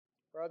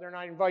Brethren,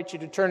 I invite you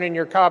to turn in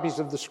your copies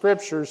of the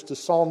Scriptures to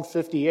Psalm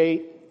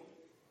 58.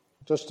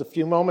 Just a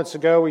few moments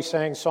ago, we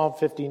sang Psalm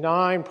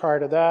 59.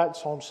 Prior to that,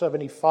 Psalm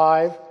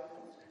 75.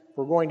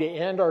 We're going to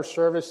end our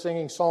service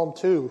singing Psalm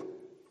 2.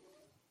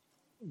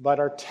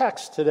 But our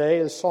text today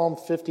is Psalm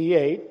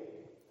 58,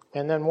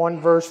 and then one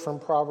verse from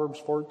Proverbs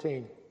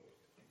 14.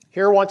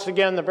 Hear once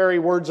again the very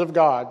words of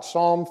God.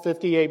 Psalm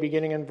 58,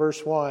 beginning in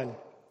verse 1.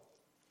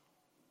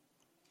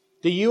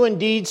 Do you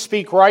indeed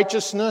speak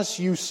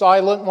righteousness, you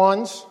silent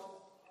ones?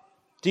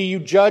 Do you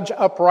judge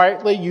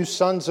uprightly, you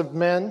sons of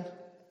men?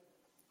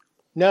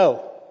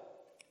 No,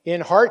 in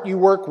heart you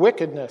work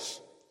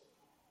wickedness.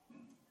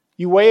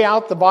 You weigh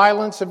out the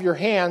violence of your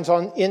hands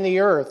in the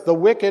earth. The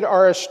wicked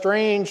are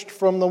estranged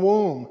from the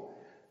womb.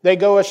 They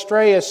go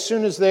astray as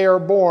soon as they are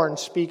born,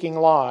 speaking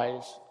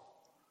lies.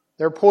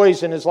 Their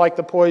poison is like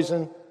the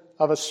poison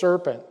of a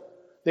serpent.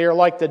 They are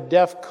like the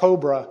deaf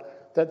cobra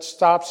that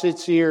stops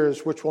its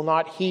ears, which will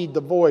not heed the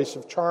voice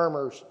of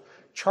charmers,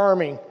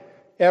 charming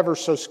ever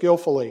so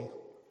skillfully.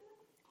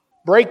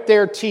 Break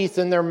their teeth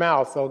in their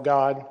mouth, O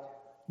God.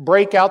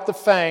 Break out the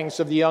fangs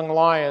of the young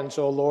lions,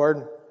 O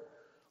Lord.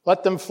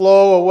 Let them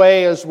flow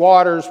away as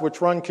waters which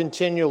run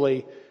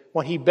continually.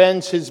 When he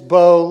bends his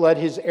bow, let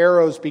his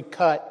arrows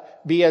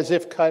be as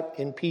if cut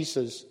in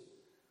pieces.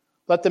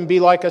 Let them be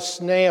like a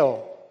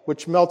snail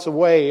which melts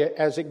away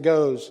as it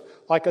goes,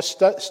 like a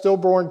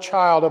stillborn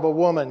child of a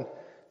woman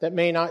that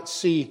may not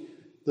see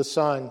the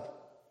sun.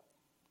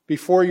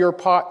 Before your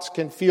pots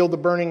can feel the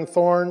burning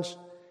thorns,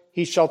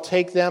 he shall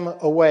take them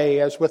away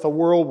as with a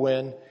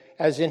whirlwind,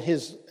 as in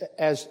his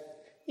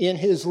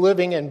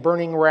living and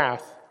burning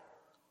wrath.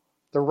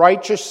 The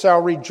righteous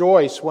shall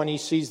rejoice when he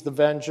sees the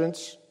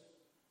vengeance.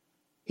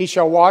 He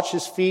shall wash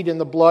his feet in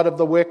the blood of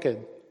the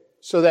wicked,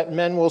 so that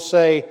men will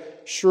say,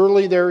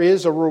 surely there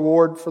is a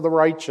reward for the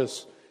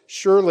righteous.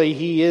 Surely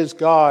he is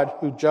God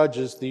who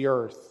judges the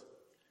earth.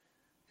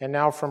 And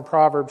now from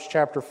Proverbs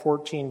chapter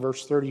 14,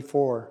 verse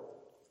 34.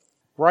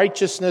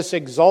 Righteousness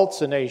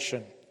exalts a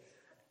nation,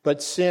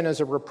 but sin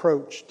is a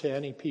reproach to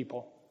any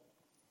people.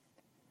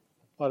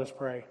 Let us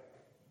pray.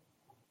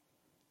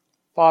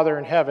 Father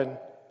in heaven,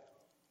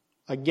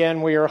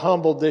 again we are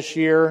humbled this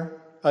year,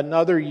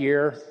 another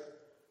year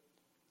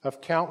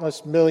of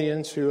countless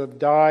millions who have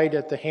died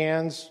at the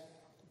hands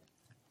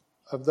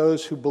of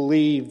those who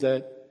believe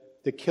that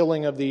the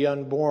killing of the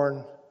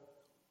unborn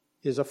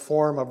is a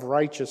form of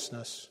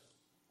righteousness.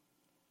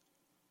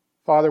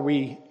 Father,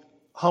 we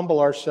humble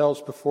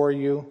ourselves before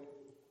you.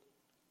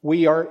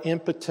 We are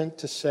impotent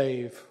to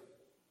save,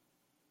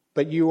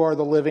 but you are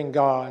the living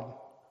God,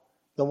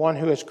 the one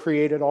who has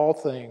created all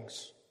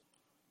things,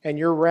 and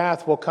your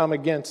wrath will come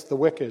against the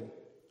wicked.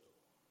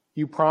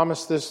 You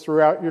promised this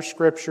throughout your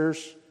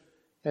scriptures,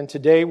 and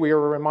today we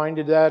are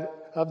reminded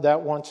of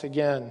that once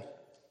again.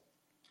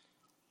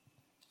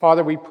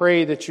 Father, we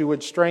pray that you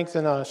would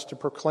strengthen us to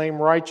proclaim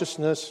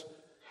righteousness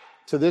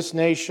to this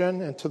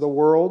nation and to the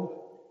world,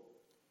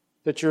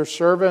 that your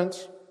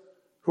servants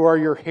who are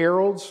your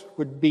heralds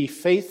would be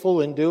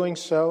faithful in doing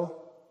so,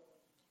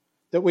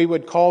 that we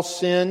would call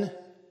sin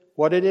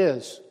what it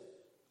is,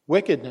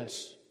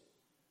 wickedness,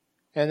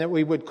 and that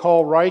we would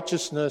call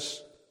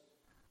righteousness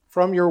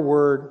from your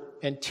word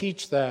and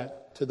teach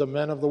that to the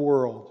men of the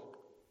world.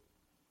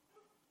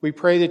 We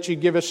pray that you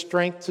give us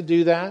strength to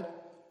do that,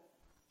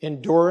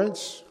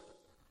 endurance,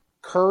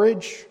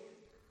 courage,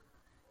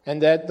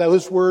 and that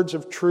those words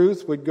of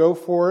truth would go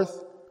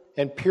forth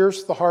and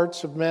pierce the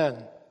hearts of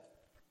men,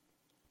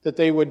 that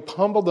they would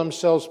humble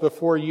themselves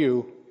before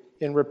you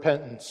in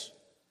repentance,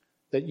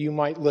 that you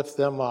might lift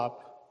them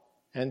up.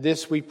 And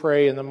this we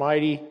pray in the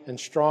mighty and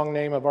strong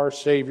name of our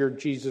Savior,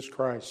 Jesus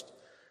Christ,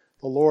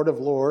 the Lord of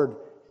lords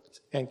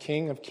and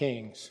King of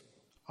kings.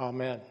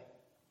 Amen.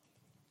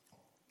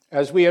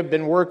 As we have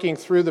been working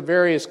through the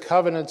various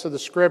covenants of the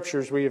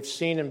Scriptures, we have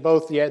seen in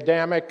both the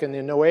Adamic and the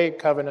Noahic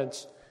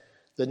covenants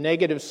the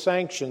negative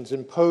sanctions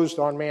imposed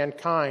on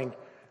mankind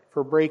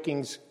for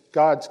breaking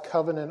God's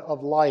covenant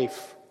of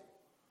life.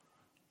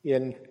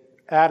 In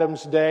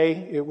Adam's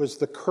day, it was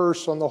the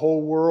curse on the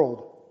whole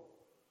world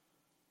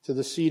to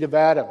the seed of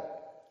Adam.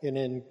 And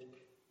in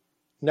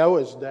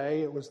Noah's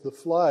day, it was the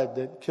flood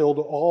that killed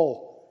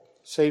all,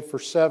 save for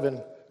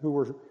 7 who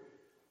were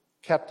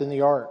kept in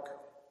the ark.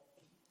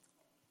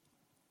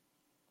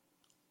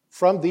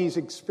 From these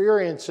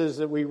experiences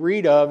that we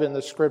read of in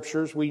the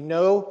Scriptures, we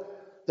know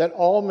that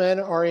all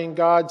men are in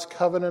God's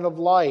covenant of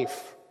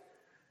life.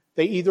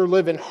 They either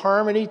live in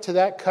harmony to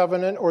that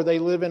covenant or they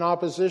live in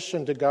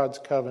opposition to God's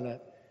covenant.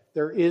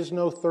 There is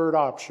no third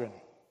option.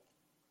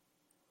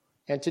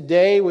 And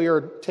today we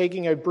are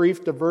taking a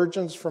brief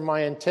divergence from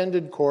my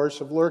intended course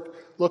of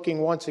looking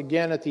once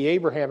again at the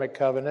Abrahamic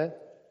covenant.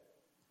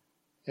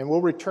 And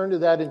we'll return to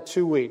that in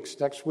 2 weeks.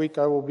 Next week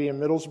I will be in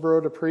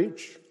Middlesbrough to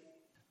preach.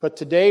 But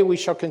today we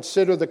shall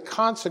consider the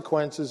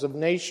consequences of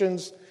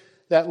nations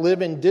that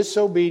live in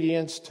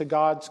disobedience to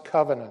God's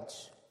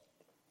covenants.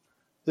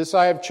 This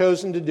I have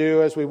chosen to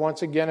do as we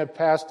once again have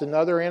passed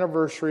another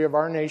anniversary of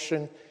our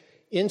nation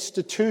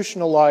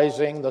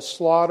institutionalizing the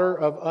slaughter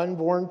of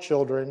unborn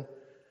children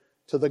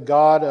to the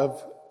God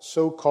of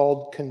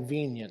so-called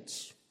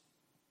convenience.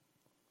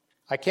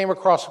 I came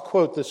across a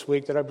quote this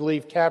week that I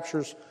believe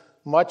captures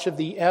much of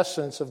the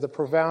essence of the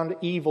profound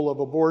evil of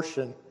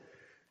abortion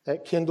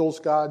that kindles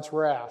God's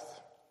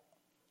wrath.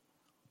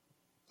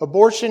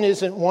 Abortion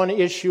isn't one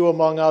issue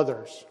among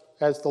others,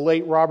 as the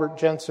late Robert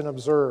Jensen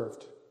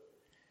observed.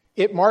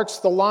 It marks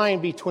the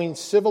line between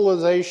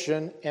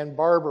civilization and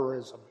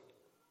barbarism.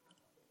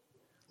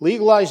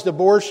 Legalized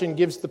abortion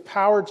gives the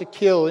power to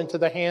kill into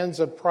the hands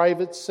of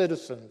private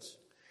citizens.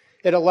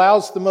 It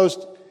allows the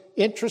most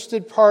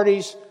interested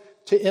parties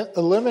to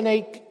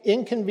eliminate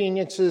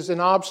inconveniences and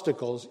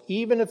obstacles,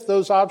 even if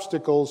those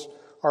obstacles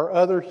are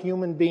other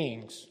human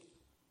beings.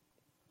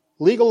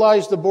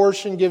 Legalized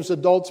abortion gives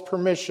adults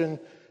permission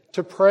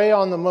to prey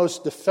on the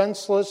most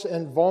defenseless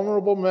and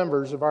vulnerable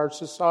members of our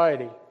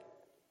society.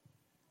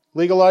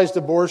 Legalized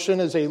abortion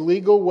is a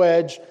legal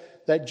wedge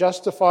that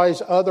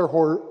justifies other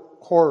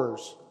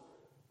horrors,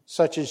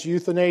 such as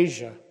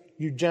euthanasia,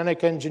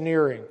 eugenic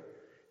engineering,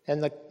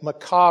 and the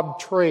macabre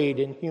trade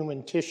in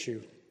human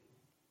tissue.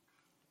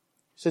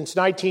 Since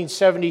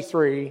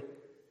 1973,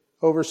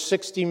 over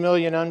 60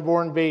 million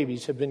unborn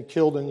babies have been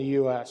killed in the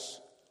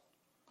U.S.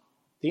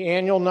 The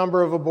annual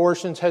number of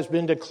abortions has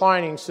been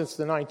declining since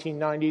the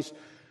 1990s,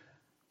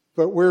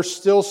 but we're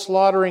still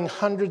slaughtering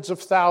hundreds of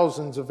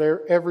thousands of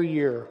every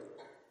year.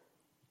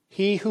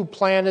 He who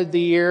planted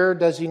the ear,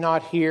 does he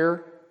not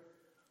hear?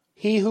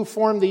 He who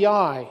formed the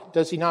eye,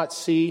 does he not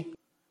see?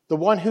 The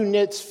one who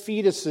knits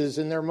fetuses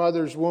in their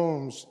mother's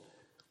wombs,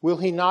 will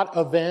he not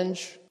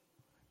avenge?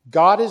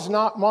 God is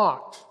not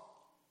mocked.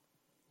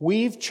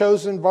 We've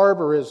chosen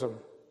barbarism.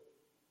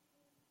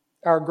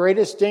 Our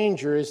greatest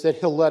danger is that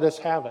he'll let us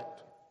have it.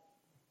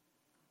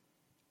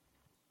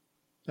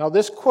 Now,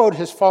 this quote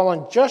has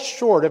fallen just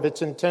short of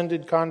its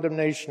intended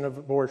condemnation of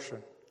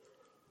abortion.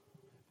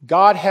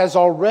 God has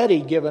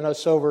already given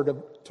us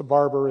over to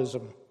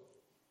barbarism.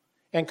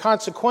 And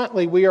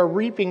consequently, we are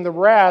reaping the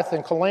wrath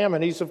and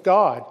calamities of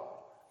God.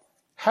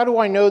 How do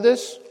I know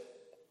this?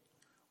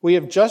 We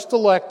have just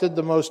elected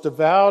the most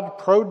avowed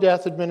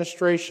pro-death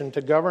administration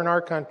to govern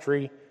our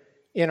country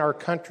in our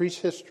country's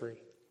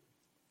history.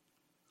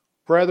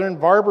 Brethren,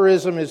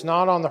 barbarism is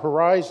not on the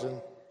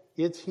horizon,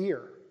 it's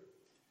here.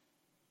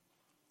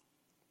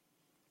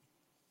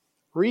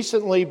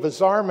 Recently,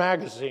 Bazaar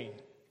magazine,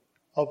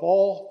 of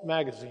all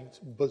magazines,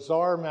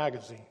 Bazaar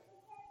magazine,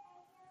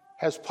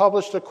 has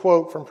published a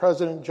quote from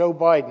President Joe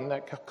Biden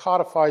that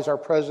codifies our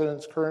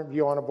president's current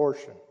view on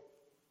abortion.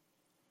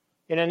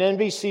 In an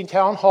NBC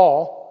town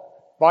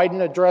hall,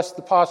 Biden addressed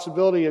the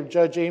possibility of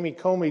Judge Amy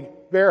Coney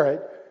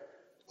Barrett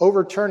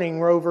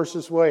overturning Roe v.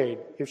 Wade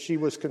if she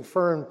was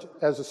confirmed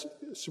as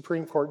a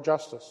Supreme Court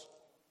justice.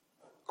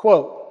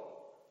 Quote,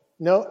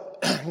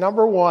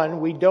 number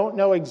one, we don't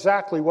know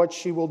exactly what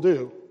she will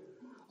do,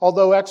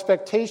 although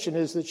expectation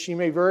is that she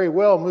may very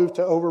well move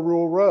to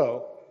overrule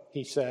Roe,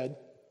 he said.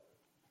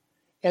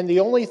 And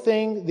the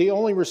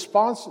only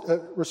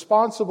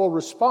responsible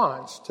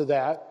response to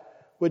that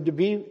would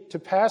be to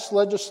pass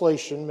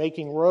legislation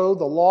making Roe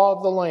the law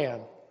of the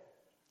land.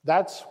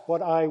 That's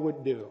what I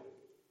would do.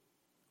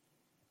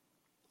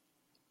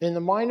 In the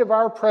mind of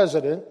our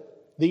president,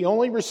 the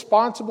only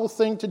responsible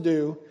thing to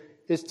do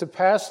is to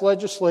pass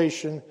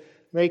legislation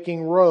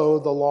making Roe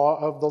the law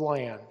of the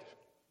land.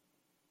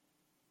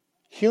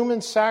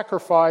 Human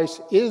sacrifice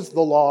is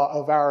the law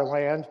of our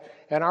land,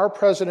 and our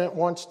president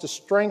wants to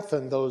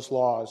strengthen those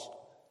laws,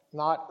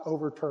 not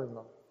overturn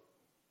them.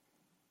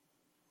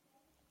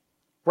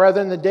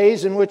 Brethren, the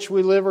days in which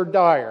we live are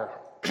dire,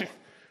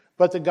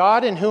 but the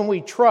God in whom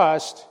we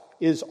trust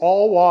is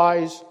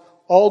all-wise,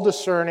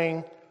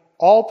 all-discerning,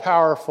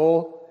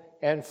 all-powerful,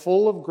 and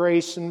full of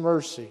grace and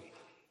mercy.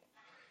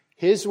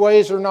 His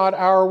ways are not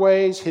our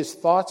ways, his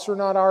thoughts are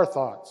not our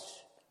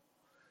thoughts.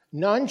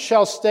 None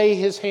shall stay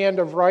his hand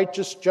of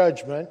righteous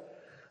judgment,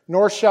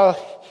 nor shall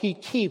he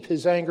keep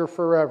his anger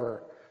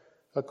forever,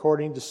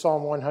 according to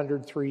Psalm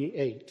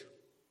 103:8.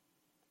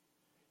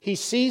 He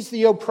sees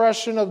the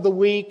oppression of the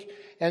weak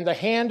and the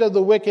hand of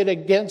the wicked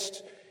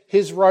against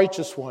his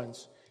righteous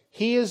ones.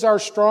 He is our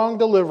strong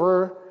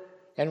deliverer,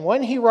 and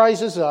when he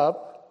rises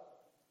up,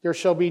 there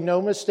shall be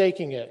no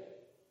mistaking it,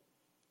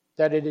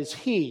 that it is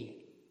he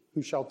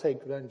who shall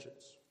take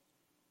vengeance.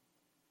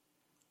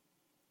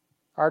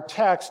 Our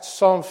text,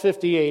 Psalm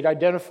 58,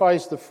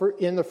 identifies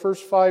in the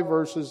first 5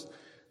 verses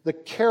the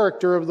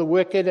character of the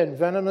wicked and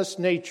venomous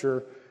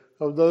nature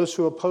of those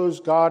who oppose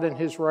God and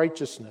his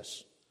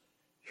righteousness.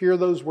 Hear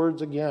those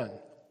words again.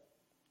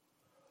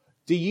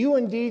 Do you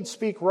indeed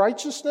speak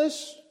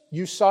righteousness,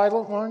 you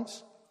silent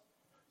ones?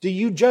 Do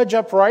you judge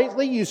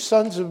uprightly, you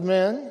sons of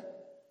men?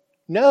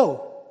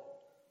 No.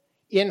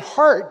 In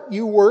heart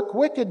you work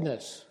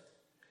wickedness.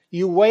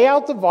 You weigh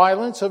out the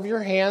violence of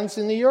your hands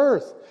in the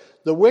earth.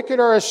 The wicked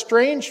are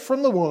estranged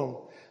from the womb.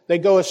 They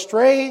go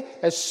astray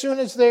as soon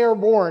as they are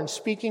born,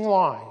 speaking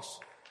lies.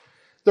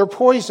 Their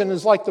poison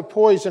is like the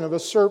poison of a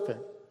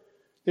serpent.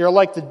 They are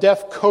like the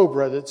deaf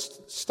cobra that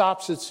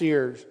stops its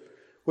ears,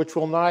 which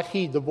will not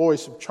heed the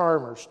voice of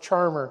charmers,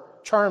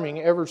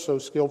 charming ever so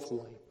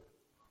skillfully.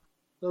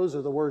 Those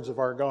are the words of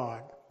our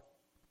God.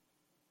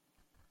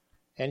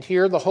 And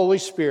here the Holy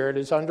Spirit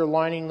is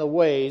underlining the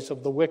ways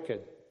of the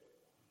wicked.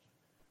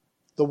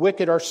 The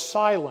wicked are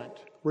silent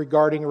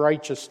regarding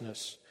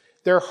righteousness.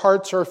 Their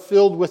hearts are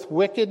filled with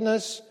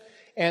wickedness,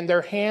 and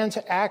their hands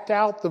act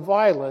out the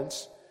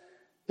violence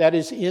that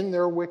is in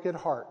their wicked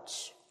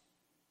hearts.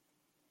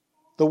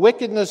 The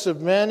wickedness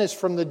of men is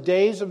from the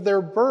days of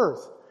their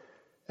birth,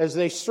 as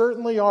they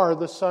certainly are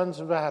the sons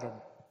of Adam.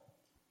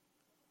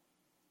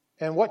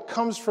 And what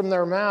comes from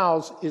their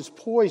mouths is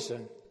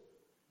poison,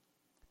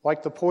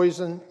 like the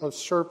poison of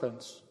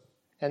serpents,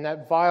 and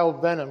that vile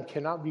venom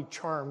cannot be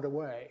charmed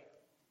away.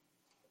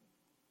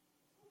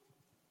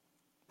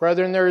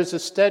 Brethren, there is a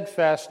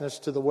steadfastness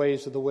to the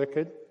ways of the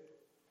wicked,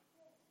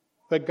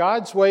 but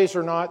God's ways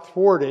are not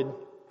thwarted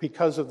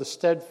because of the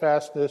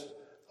steadfastness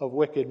of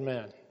wicked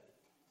men.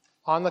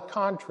 On the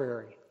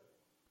contrary,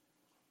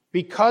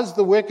 because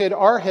the wicked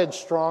are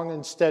headstrong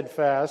and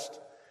steadfast,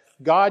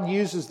 God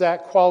uses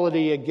that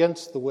quality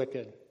against the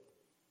wicked.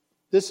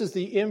 This is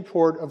the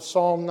import of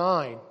Psalm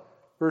 9,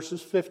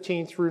 verses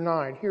 15 through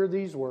 9. Hear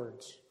these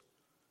words.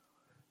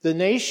 The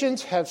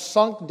nations have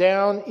sunk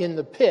down in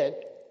the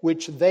pit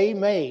which they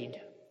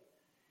made.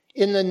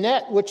 In the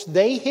net which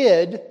they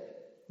hid,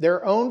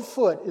 their own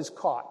foot is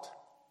caught.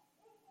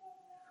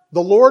 The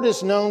Lord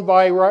is known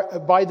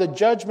by the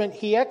judgment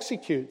he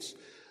executes.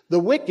 The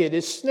wicked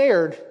is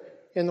snared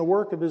in the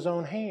work of his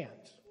own hands.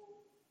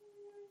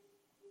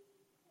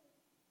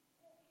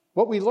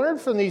 What we learn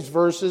from these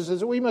verses is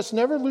that we must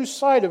never lose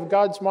sight of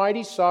God's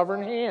mighty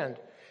sovereign hand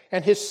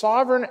and his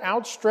sovereign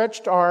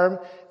outstretched arm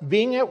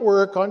being at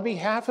work on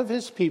behalf of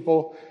his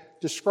people,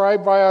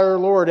 described by our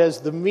Lord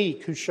as the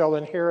meek who shall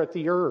inherit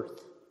the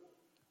earth.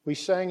 We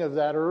sang of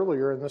that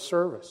earlier in the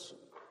service.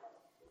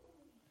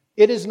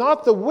 It is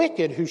not the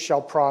wicked who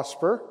shall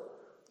prosper,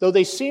 though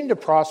they seem to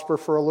prosper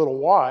for a little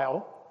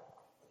while.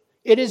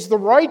 It is the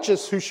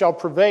righteous who shall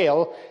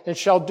prevail and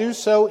shall do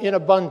so in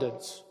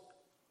abundance.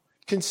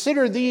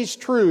 Consider these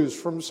truths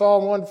from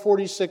Psalm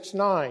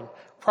 146:9,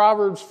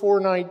 Proverbs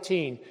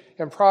 4:19,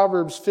 and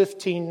Proverbs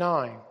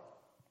 15:9.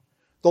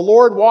 The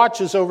Lord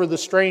watches over the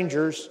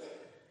strangers.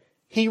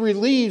 He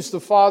relieves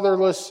the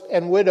fatherless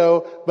and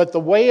widow, but the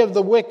way of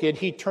the wicked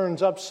he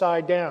turns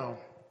upside down.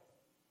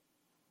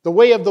 The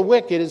way of the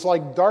wicked is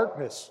like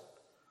darkness.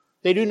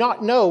 They do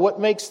not know what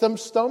makes them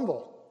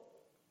stumble.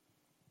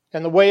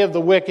 And the way of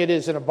the wicked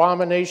is an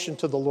abomination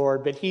to the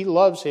Lord, but he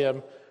loves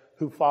him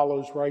who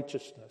follows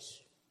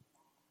righteousness.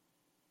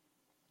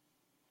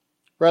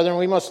 Brethren,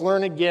 we must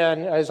learn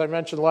again, as I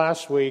mentioned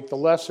last week, the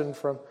lesson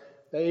from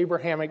the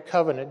Abrahamic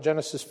covenant,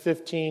 Genesis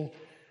 15,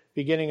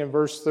 beginning in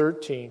verse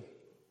 13.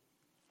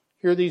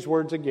 Hear these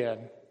words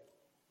again.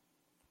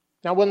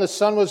 Now when the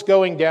sun was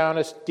going down,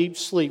 a deep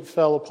sleep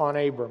fell upon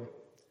Abram.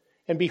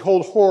 And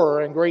behold,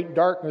 horror and great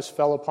darkness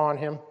fell upon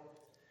him.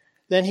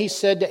 Then he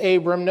said to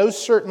Abram, know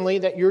certainly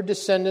that your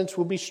descendants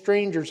will be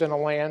strangers in a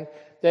land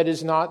that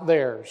is not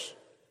theirs,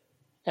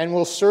 and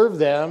will serve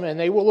them, and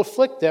they will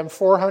afflict them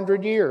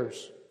 400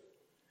 years.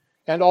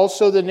 And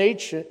also the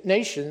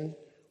nation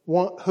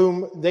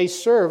whom they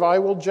serve I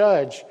will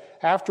judge.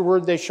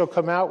 Afterward they shall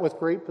come out with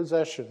great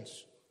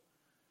possessions.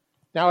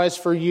 Now as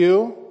for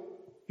you,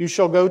 you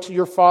shall go to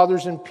your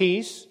fathers in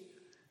peace,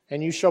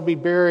 and you shall be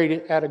buried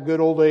at a good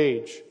old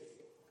age.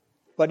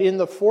 But in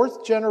the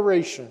fourth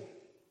generation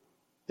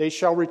they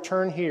shall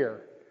return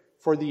here,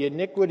 for the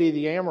iniquity of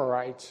the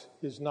Amorites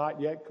is not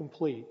yet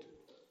complete.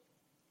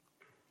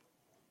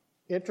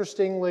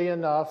 Interestingly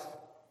enough,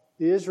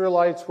 the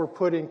Israelites were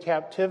put in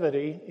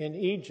captivity in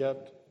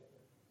Egypt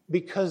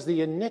because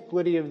the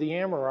iniquity of the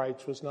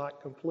Amorites was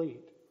not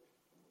complete.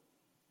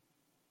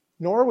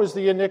 Nor was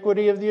the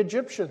iniquity of the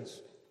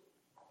Egyptians.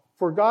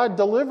 For God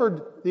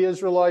delivered the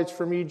Israelites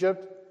from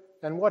Egypt,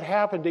 and what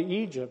happened to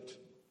Egypt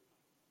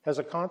as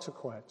a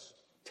consequence?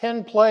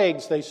 10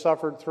 plagues they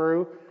suffered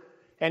through,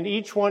 and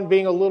each one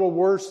being a little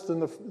worse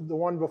than the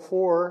one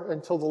before,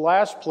 until the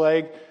last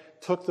plague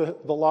took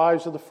the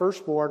lives of the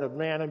firstborn of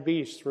man and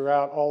beast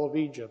throughout all of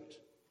Egypt.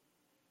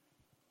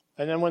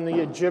 And then when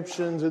the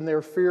Egyptians, in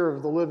their fear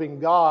of the living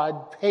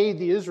God, paid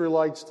the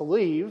Israelites to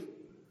leave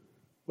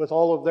with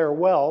all of their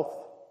wealth,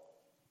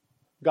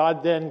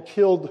 God then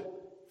killed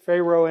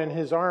Pharaoh and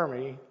his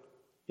army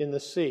in the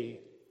sea,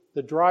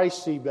 the dry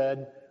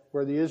seabed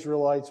where the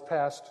Israelites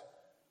passed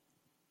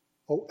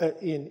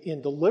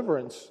in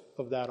deliverance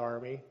of that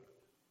army,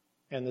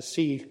 and the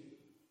sea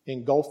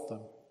engulfed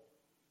them.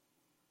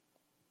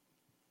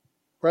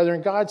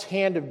 Brethren, God's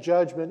hand of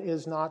judgment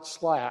is not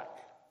slack.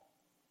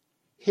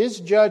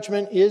 His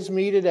judgment is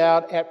meted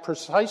out at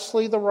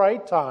precisely the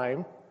right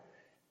time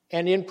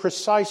and in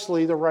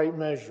precisely the right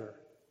measure.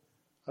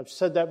 I've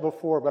said that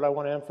before, but I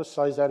want to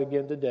emphasize that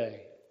again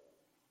today.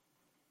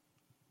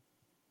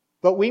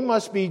 But we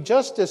must be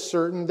just as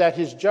certain that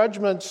his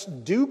judgments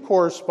do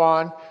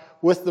correspond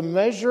with the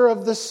measure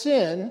of the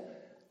sin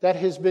that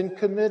has been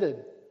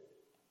committed.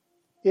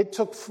 It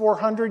took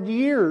 400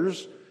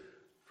 years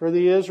for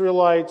the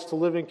Israelites to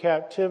live in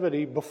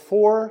captivity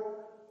before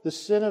the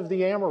sin of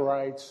the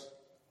Amorites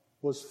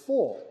was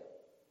full.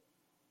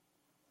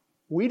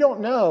 We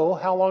don't know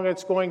how long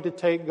it's going to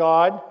take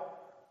God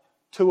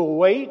to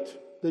await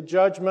the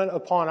judgment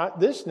upon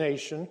this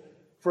nation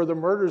for the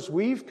murders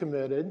we've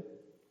committed.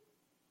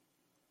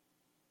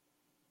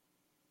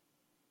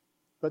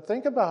 But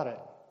think about it.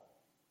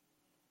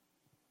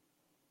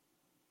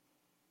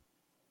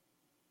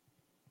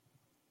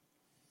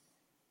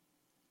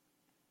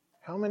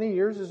 How many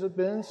years has it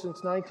been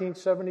since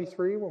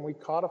 1973 when we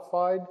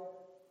codified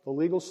the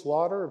legal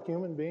slaughter of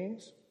human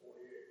beings?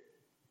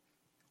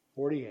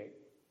 48.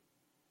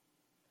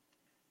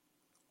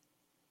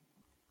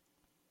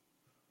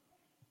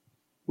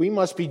 We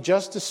must be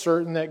just as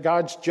certain that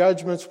God's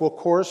judgments will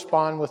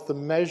correspond with the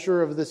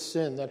measure of the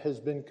sin that has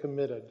been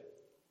committed.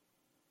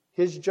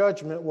 His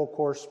judgment will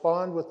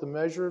correspond with the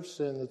measure of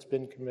sin that's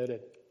been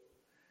committed.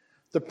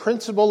 The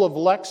principle of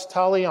lex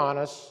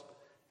talionis,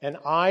 an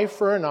eye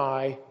for an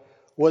eye,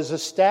 was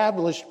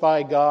established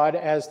by God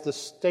as the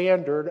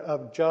standard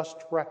of just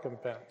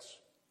recompense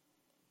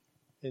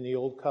in the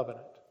Old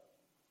Covenant.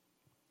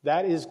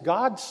 That is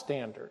God's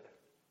standard.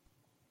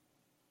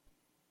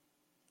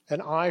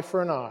 An eye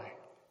for an eye.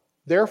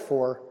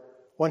 Therefore,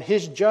 when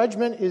His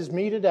judgment is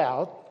meted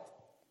out,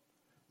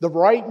 the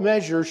right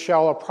measure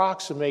shall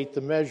approximate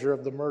the measure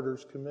of the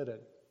murders committed.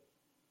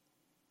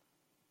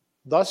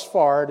 Thus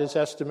far, it is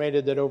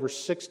estimated that over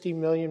 60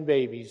 million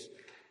babies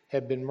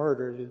have been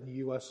murdered in the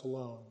U.S.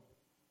 alone.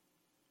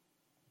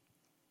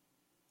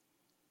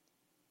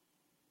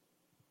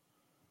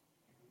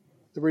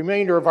 The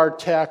remainder of our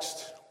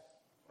text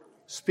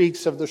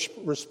speaks of the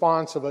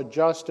response of a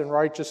just and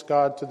righteous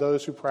God to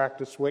those who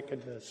practice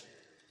wickedness.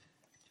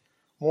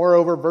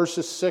 Moreover,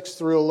 verses 6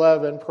 through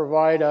 11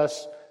 provide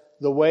us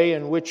the way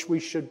in which we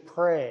should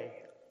pray.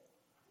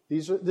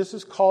 This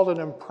is called an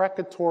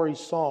imprecatory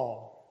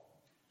psalm.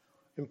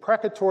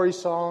 Imprecatory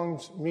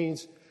songs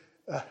means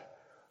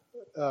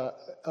a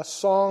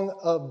song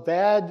of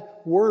bad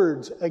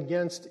words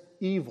against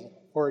evil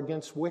or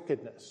against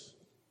wickedness.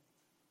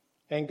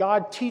 And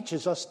God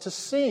teaches us to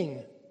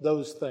sing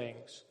those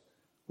things,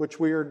 which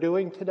we are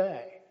doing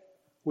today.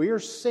 We are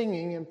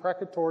singing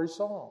imprecatory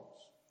songs.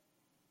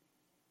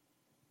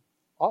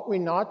 Ought we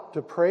not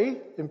to pray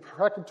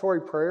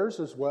imprecatory prayers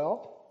as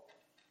well?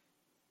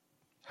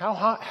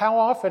 How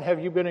often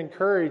have you been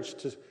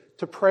encouraged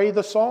to pray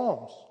the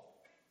Psalms?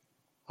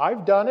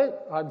 I've done it.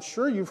 I'm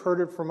sure you've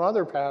heard it from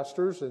other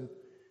pastors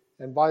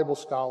and Bible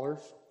scholars.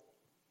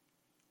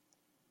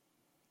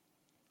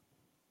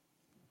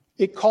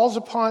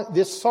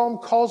 This psalm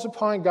calls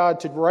upon God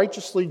to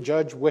righteously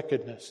judge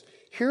wickedness.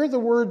 Hear the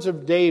words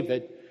of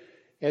David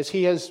as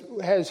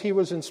he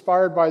was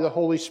inspired by the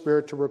Holy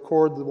Spirit to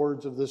record the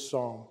words of this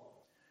song.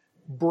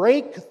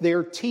 Break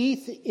their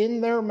teeth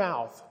in their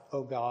mouth,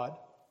 O God.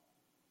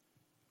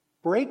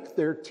 Break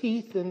their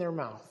teeth in their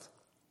mouth.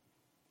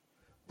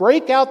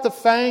 Break out the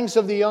fangs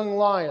of the young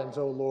lions,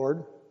 O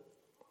Lord.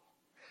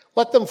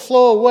 Let them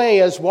flow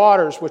away as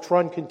waters which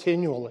run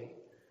continually.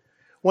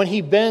 When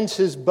he bends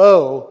his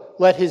bow,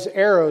 let his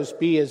arrows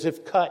be as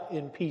if cut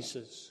in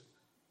pieces.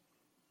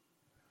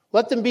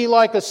 Let them be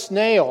like a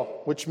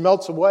snail which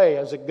melts away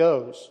as it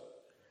goes,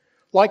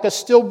 like a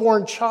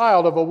stillborn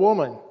child of a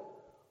woman,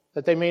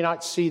 that they may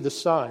not see the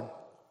sun.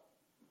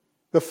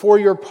 Before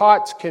your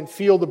pots can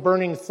feel the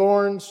burning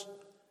thorns,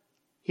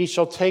 he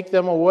shall take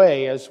them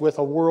away as with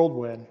a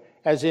whirlwind,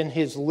 as in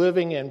his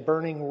living and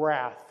burning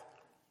wrath.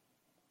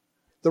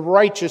 The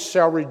righteous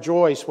shall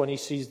rejoice when he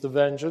sees the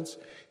vengeance.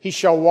 He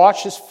shall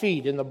wash his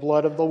feet in the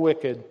blood of the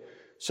wicked,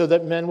 so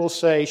that men will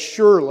say,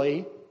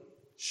 surely,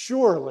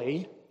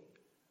 surely,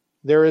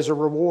 there is a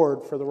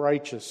reward for the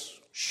righteous.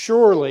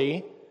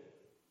 Surely,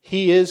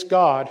 he is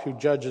God who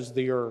judges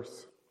the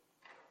earth.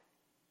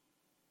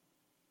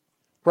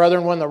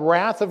 Brethren, when the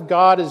wrath of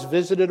God is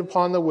visited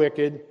upon the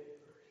wicked,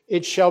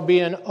 it shall be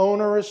an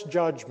onerous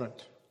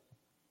judgment.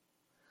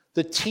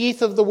 The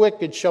teeth of the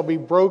wicked shall be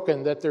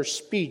broken, that their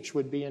speech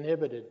would be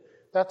inhibited.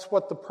 That's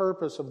what the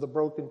purpose of the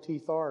broken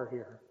teeth are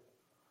here.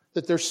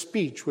 That their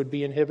speech would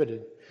be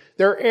inhibited.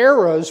 Their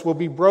arrows will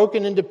be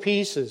broken into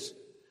pieces,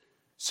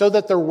 so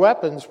that their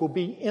weapons will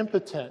be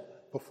impotent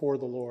before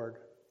the Lord.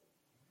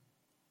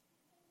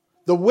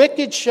 The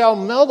wicked shall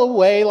melt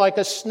away like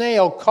a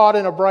snail caught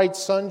in a bright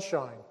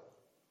sunshine,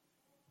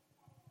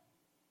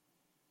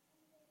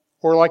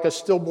 or like a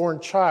stillborn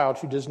child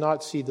who does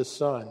not see the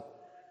sun.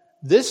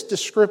 This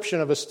description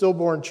of a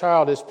stillborn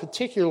child is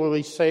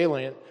particularly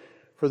salient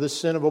for the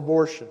sin of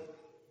abortion.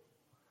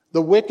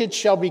 The wicked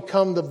shall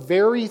become the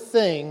very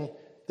thing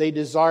they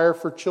desire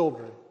for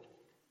children,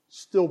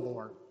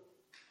 stillborn.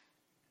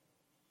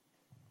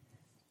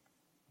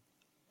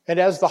 And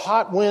as the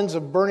hot winds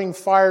of burning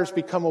fires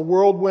become a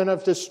whirlwind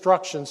of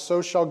destruction,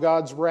 so shall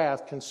God's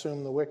wrath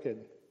consume the wicked.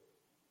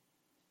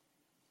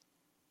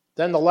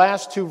 Then the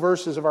last two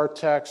verses of our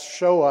text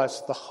show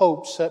us the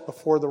hope set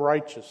before the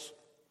righteous.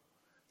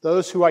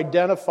 Those who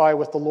identify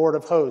with the Lord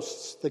of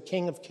hosts, the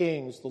King of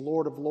kings, the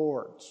Lord of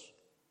lords.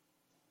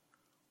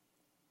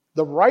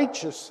 The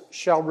righteous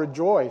shall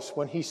rejoice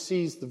when he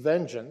sees the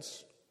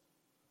vengeance.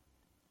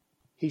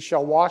 He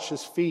shall wash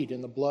his feet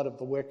in the blood of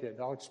the wicked.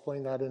 I'll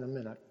explain that in a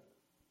minute.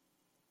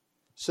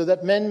 so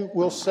that men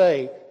will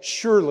say,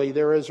 surely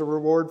there is a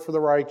reward for the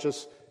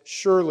righteous.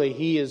 Surely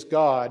he is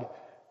God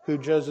who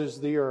judges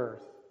the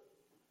earth.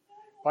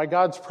 By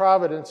God's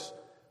providence,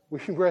 we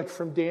read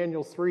from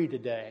Daniel 3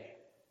 today.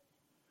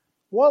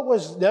 What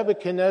was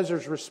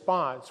Nebuchadnezzar's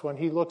response when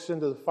he looks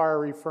into the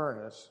fiery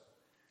furnace?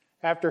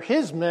 After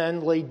his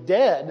men lay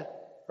dead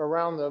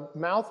around the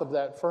mouth of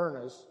that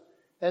furnace,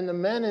 and the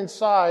men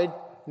inside,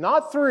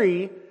 not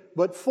 3,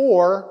 but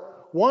 4,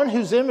 one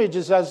whose image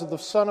is as of the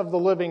Son of the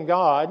living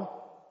God,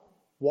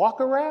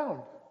 walk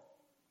around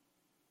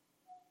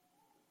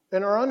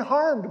and are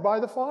unharmed by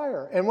the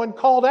fire. And when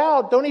called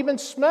out, don't even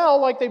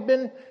smell like they've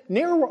been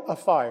near a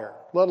fire,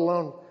 let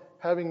alone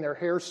having their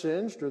hair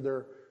singed or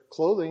their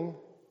clothing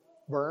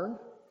burned.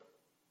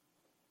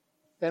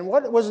 And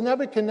what was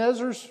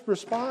Nebuchadnezzar's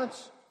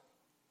response?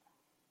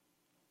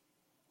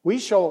 We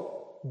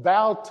shall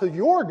bow to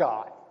your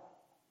God.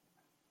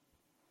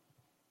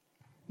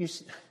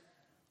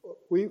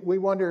 We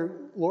wonder,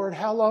 Lord,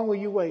 how long will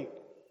you wait?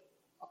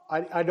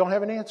 I don't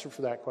have an answer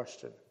for that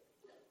question.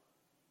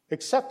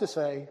 Except to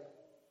say,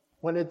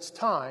 when it's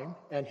time,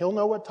 and he'll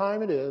know what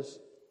time it is,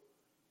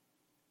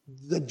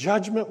 the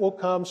judgment will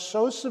come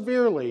so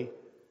severely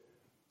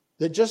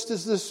that just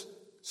as this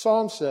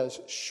psalm says,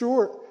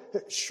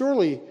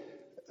 surely,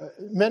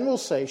 men will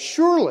say,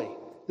 surely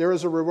there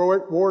is a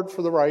reward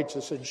for the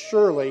righteous, and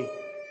surely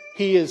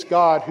he is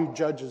God who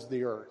judges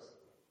the earth.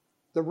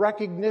 The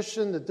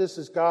recognition that this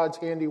is God's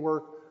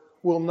handiwork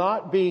will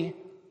not be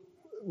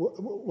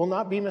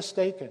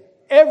mistaken.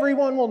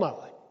 Everyone will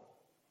know it.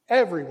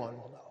 Everyone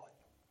will know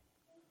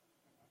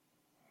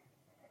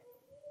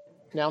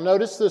it. Now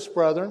notice this,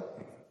 brethren.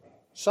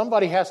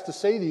 Somebody has to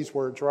say these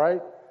words,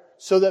 right?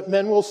 So that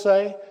men will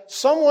say,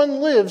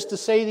 someone lives to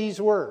say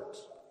these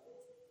words.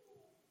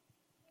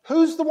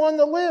 Who's the one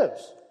that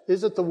lives?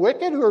 Is it the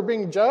wicked who are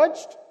being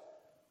judged?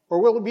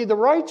 Or will it be the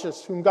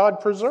righteous whom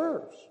God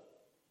preserves?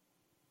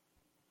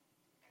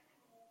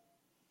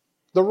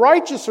 The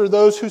righteous are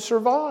those who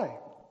survive.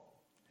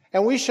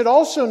 And we should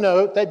also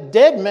note that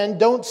dead men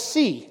don't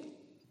see,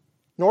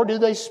 nor do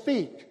they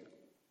speak.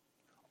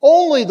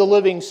 Only the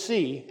living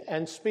see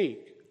and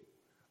speak.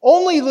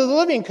 Only the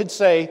living could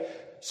say,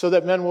 so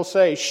that men will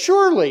say,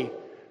 surely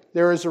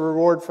there is a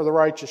reward for the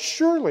righteous.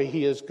 Surely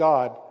he is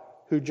God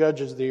who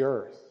judges the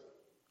earth.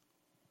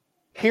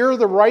 Here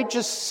the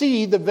righteous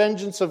see the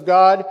vengeance of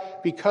God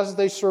because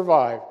they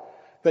survive.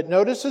 But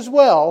notice as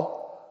well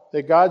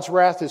that God's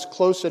wrath is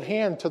close at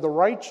hand to the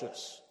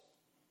righteous.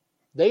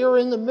 They are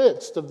in the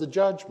midst of the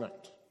judgment.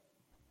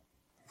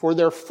 For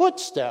their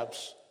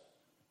footsteps,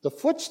 the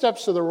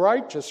footsteps of the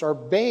righteous, are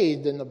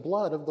bathed in the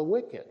blood of the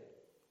wicked.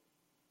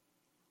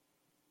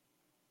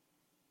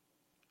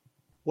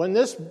 When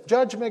this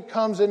judgment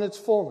comes in its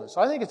fullness,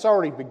 I think it's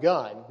already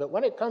begun, but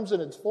when it comes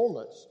in its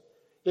fullness,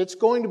 it's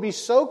going to be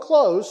so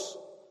close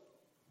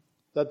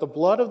that the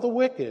blood of the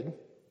wicked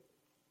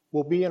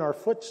will be in our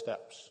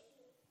footsteps.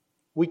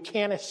 We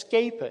can't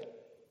escape it.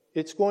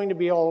 It's going to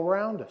be all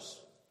around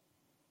us.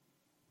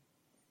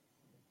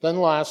 Then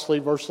lastly,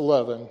 verse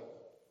 11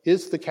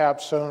 is the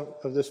capstone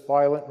of this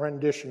violent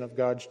rendition of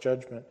God's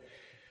judgment.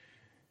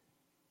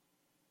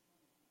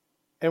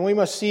 And we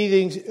will see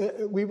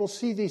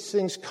these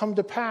things come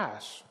to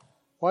pass.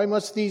 Why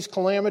must these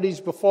calamities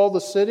befall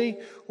the city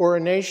or a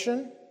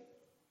nation?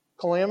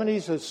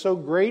 Calamities as so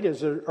great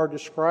as are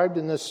described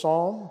in this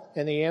psalm.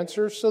 And the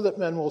answer, so that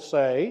men will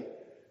say,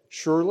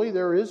 surely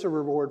there is a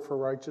reward for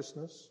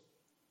righteousness.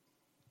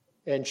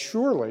 And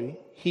surely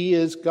he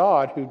is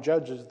God who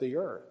judges the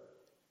earth.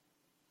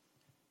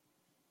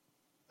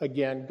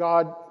 Again,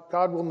 God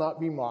will not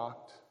be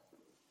mocked.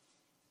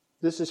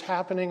 This is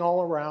happening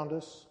all around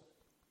us.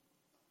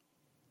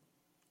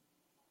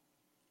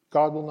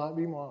 God will not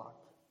be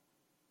mocked.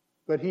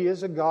 But he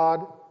is a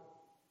God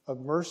of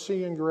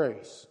mercy and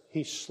grace.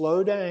 He's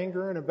slow to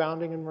anger and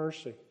abounding in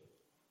mercy.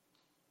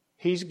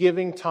 He's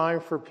giving time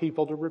for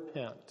people to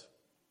repent.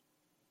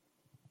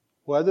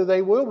 Whether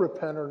they will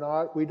repent or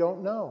not, we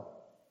don't know.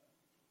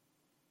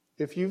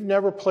 If you've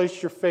never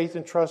placed your faith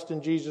and trust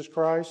in Jesus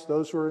Christ,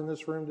 those who are in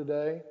this room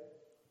today,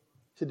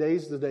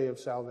 today's the day of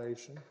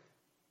salvation.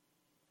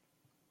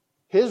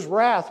 His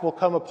wrath will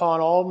come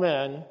upon all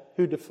men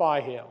who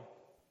defy him,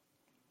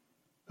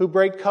 who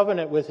break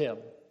covenant with him,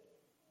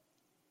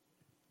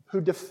 who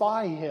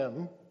defy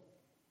him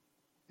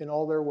in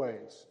all their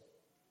ways.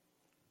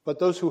 But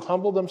those who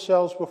humble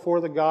themselves before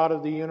the God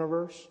of the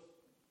universe,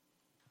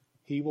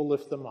 he will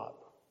lift them up.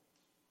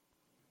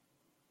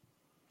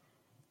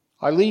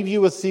 I leave you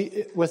with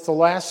the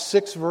last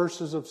 6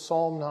 verses of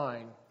Psalm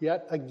 9.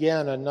 Yet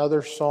again,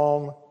 another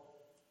psalm,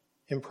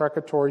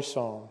 imprecatory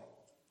psalm.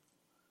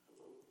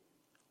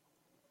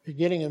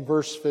 Beginning in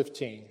verse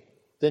 15.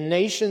 The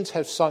nations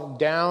have sunk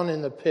down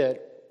in the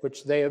pit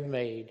which they have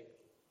made.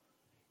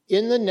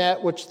 In the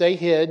net which they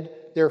hid,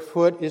 their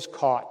foot is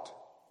caught.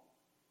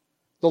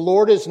 The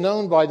Lord is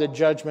known by the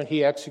judgment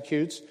he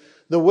executes.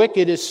 The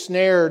wicked is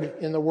snared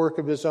in the work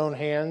of his own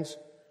hands.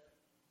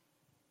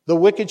 The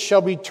wicked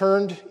shall be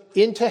turned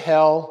into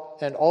hell,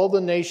 and all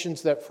the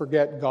nations that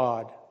forget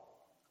God.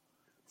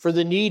 For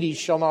the needy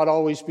shall not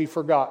always be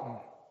forgotten.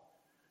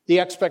 The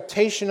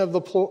expectation of the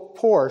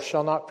poor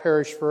shall not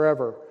perish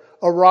forever.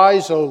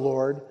 Arise, O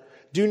Lord.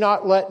 Do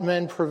not let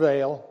men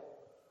prevail.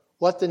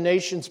 Let the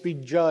nations be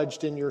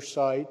judged in your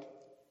sight.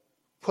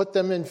 Put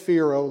them in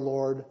fear, O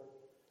Lord,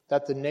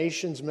 that the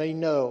nations may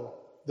know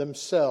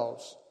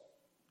themselves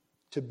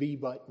to be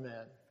but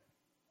men.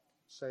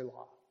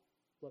 Selah.